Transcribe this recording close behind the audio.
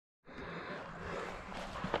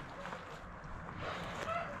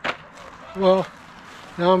Well,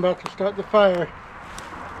 now I'm about to start the fire.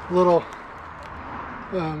 A little,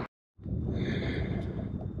 um,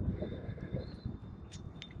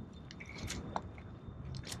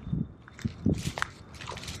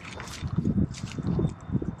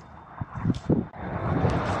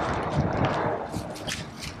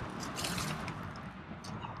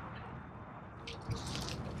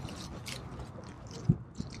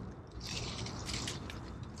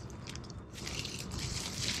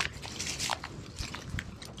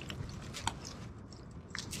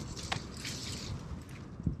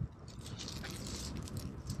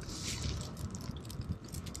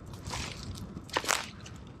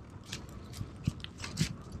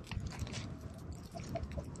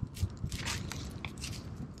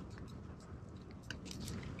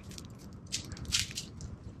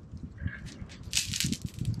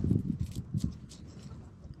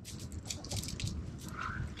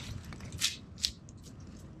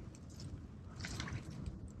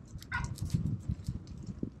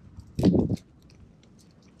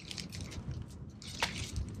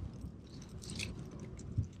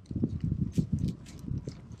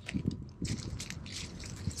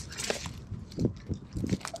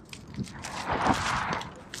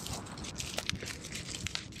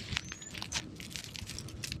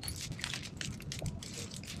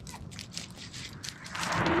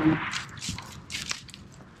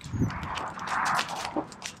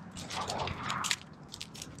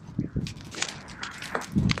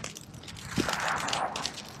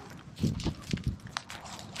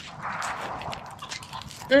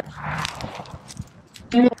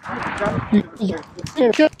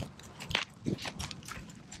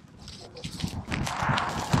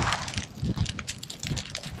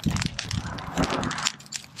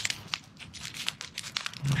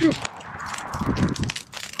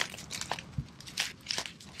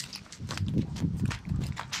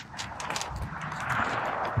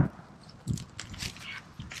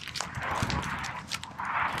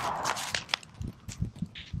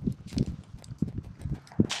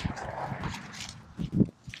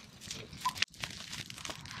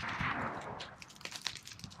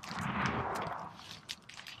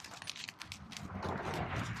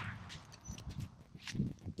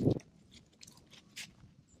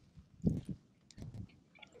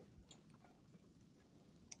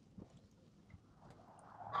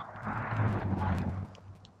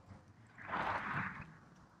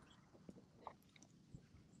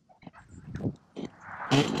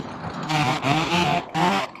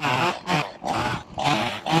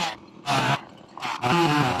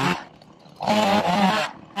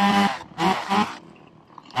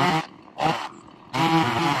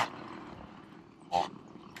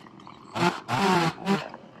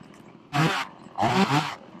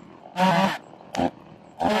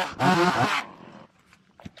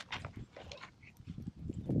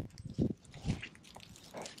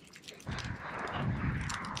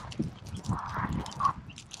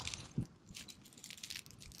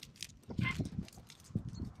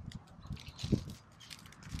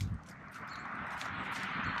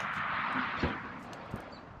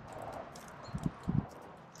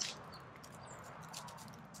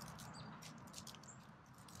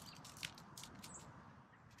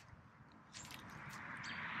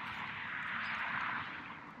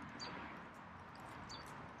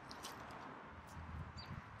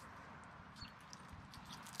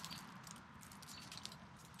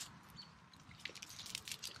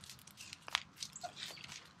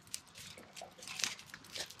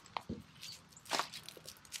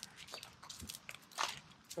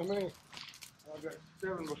 how many? I got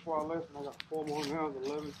 7 before I left, and I got 4 more now,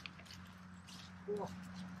 11. Cool.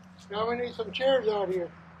 Now we need some chairs out here.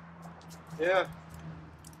 Yeah.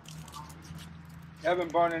 I've been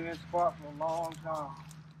burning this spot for a long time.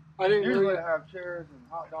 I didn't Usually really. I have chairs and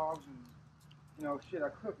hot dogs and, shit I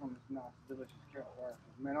cook on this nice, delicious campfire.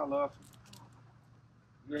 Man, I love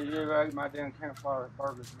it. Yeah, you ever ate my damn campfire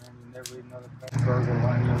burgers, man? You never eat another burger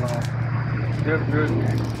like in your life. They're good.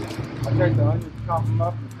 I take the onions, chop them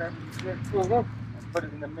up, and pepper and shit, and put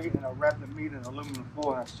it in the meat, and I wrap the meat in aluminum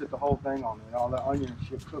foil, and I sit the whole thing on it, and all that onion and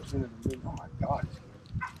shit cooks into the meat. Oh my God, it's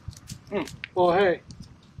good. Well, hey,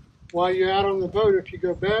 while you're out on the boat, if you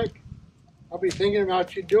go back, I'll be thinking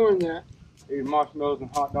about you doing that. Eating marshmallows and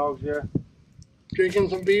hot dogs, yeah. Drinking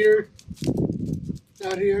some beer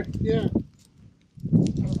out here, yeah.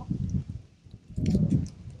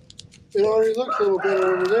 It already looks a little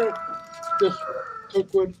better over there. Just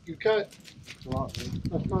cook what you cut. That's a lot, man.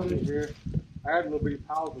 That's fine. Here. I had a little bitty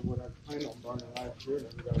piles of wood I planned on burning last year. And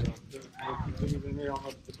I got things in here.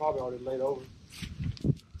 They probably already laid over.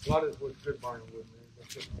 A lot of this wood's good burning wood, man.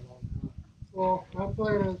 That's just a long time. Well, my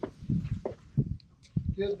plan is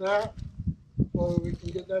get that, or we can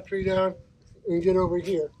get that tree down and get over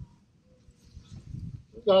here.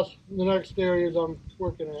 That's the next areas I'm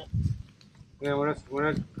working at. Yeah, when it's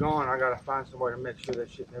gone, I gotta find somewhere to make sure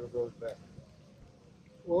that shit never goes back.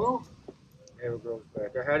 Well, Never goes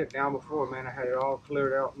back. I had it down before, man. I had it all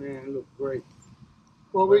cleared out, man. It looked great.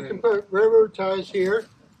 well, we can put railroad ties here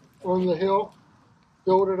on the hill,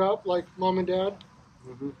 build it up like mom and dad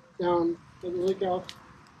down at the lake house,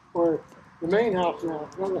 or the main house now,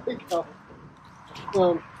 not the lake house.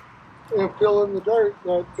 And fill in the dirt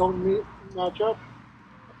that don't match up.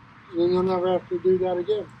 Then you'll never have to do that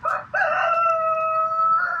again.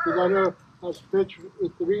 Because I know I pitch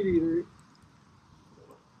with the weed eater.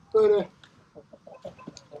 But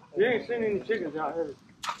You ain't seen any chickens out here.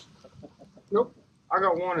 nope. I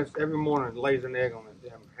got one that's every morning lays an egg on the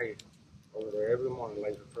damn hay over there. Every morning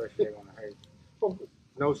lays a fresh egg on the hay.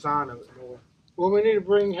 No sign of it nowhere. Well, we need to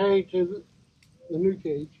bring hay to the new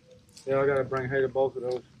cage. Yeah, I gotta bring hay to both of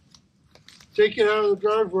those. Take it out of the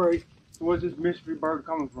driveway. So where's this mystery bird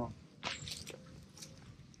coming from?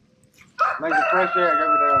 Makes a fresh egg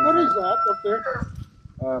every day on What the is that up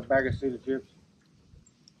there? bag of cedar chips.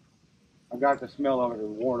 I got the smell of it to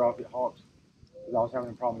ward off the hawks. Because I was having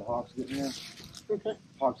a problem with hawks getting in. Okay.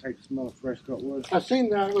 Hawks hate the smell of fresh cut wood. I seen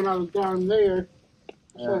that when I was down there.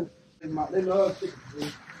 Yeah. So, They love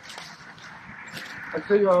chickens. I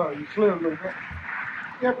see you slid a little bit.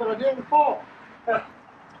 yeah, but I didn't fall. That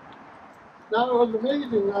was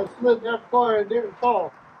amazing. I slid that far and didn't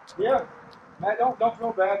fall. Yeah. Matt, don't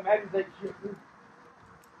feel bad. Matt can take shit too.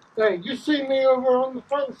 Hey, you see me over on the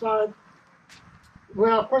front side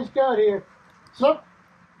when I first got here. Slip,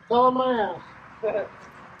 fell on my ass.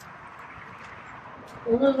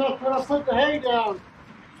 And then that's when I put the hay down.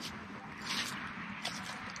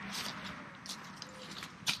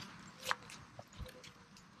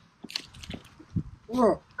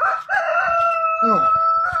 Oh. Oh.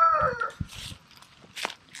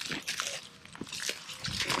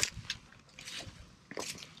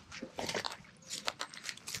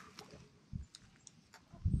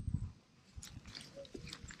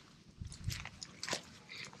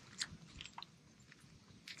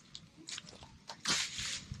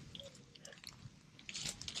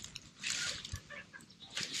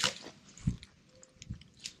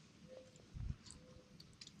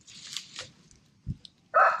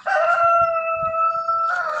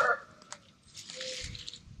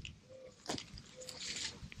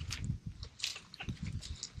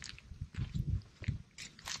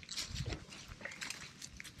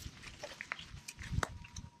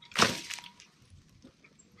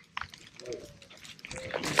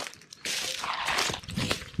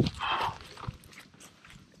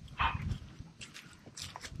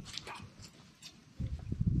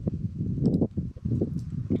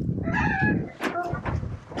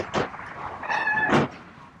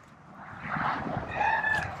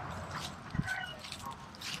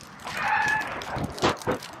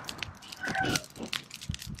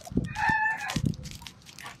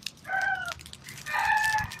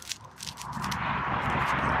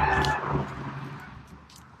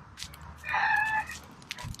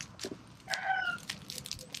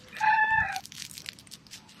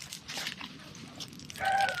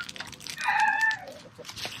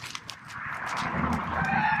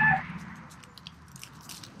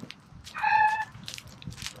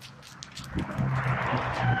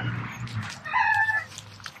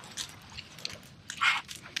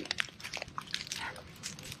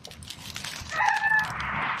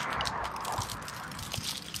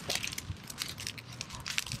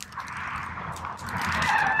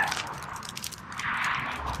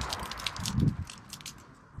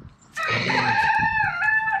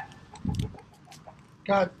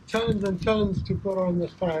 Got tons and tons to put on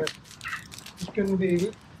this fire. It's going to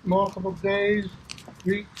be multiple days,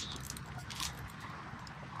 weeks.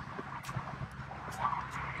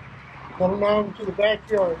 Coming on to the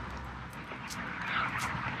backyard.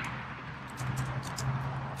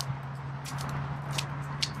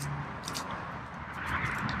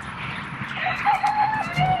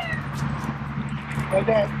 I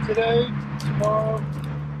got today, tomorrow,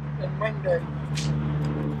 and Monday.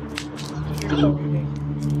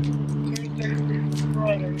 Tuesday through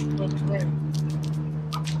Friday, it's supposed to rain.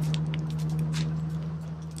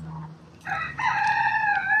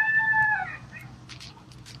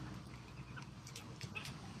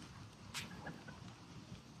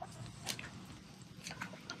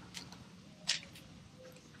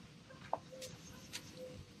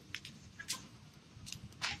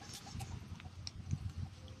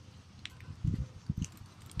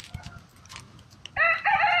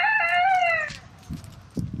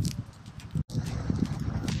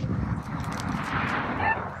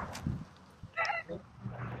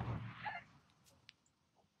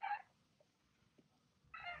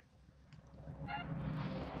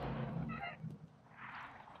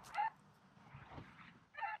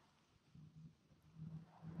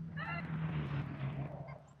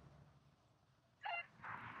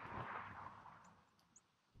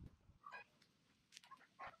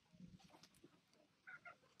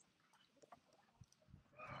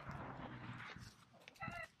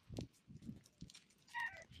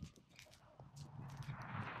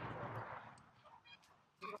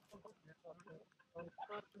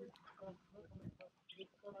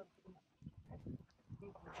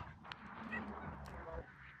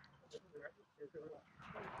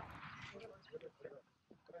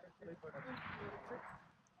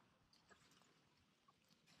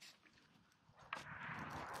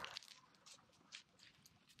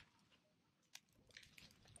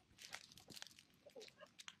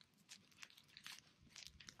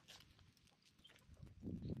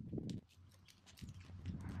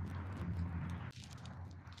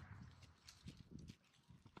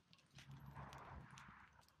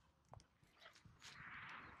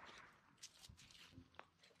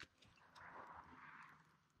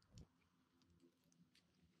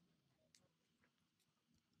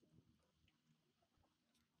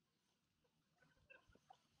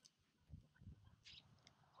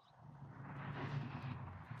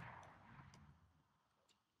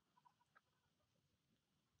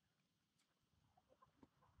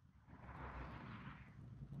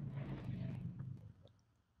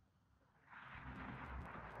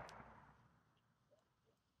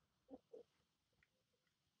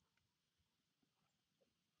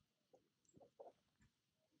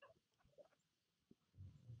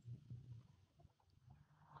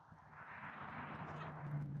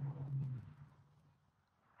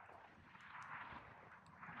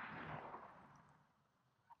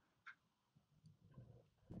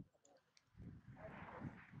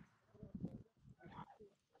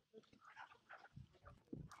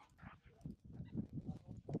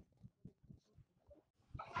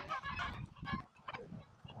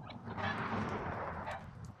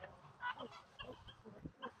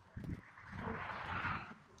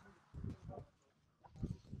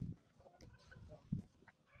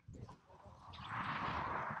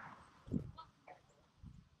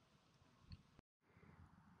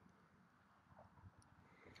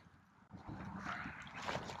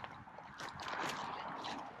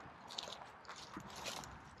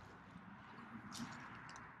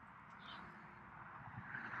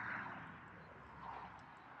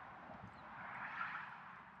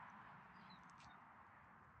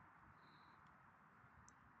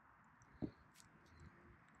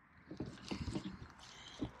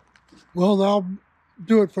 Well, that'll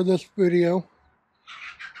do it for this video.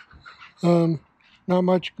 Not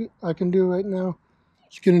much I can do right now.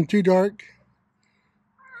 It's getting too dark.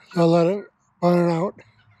 I'll let it burn out.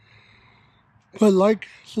 But like,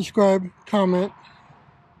 subscribe, comment,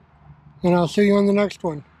 and I'll see you on the next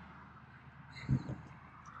one.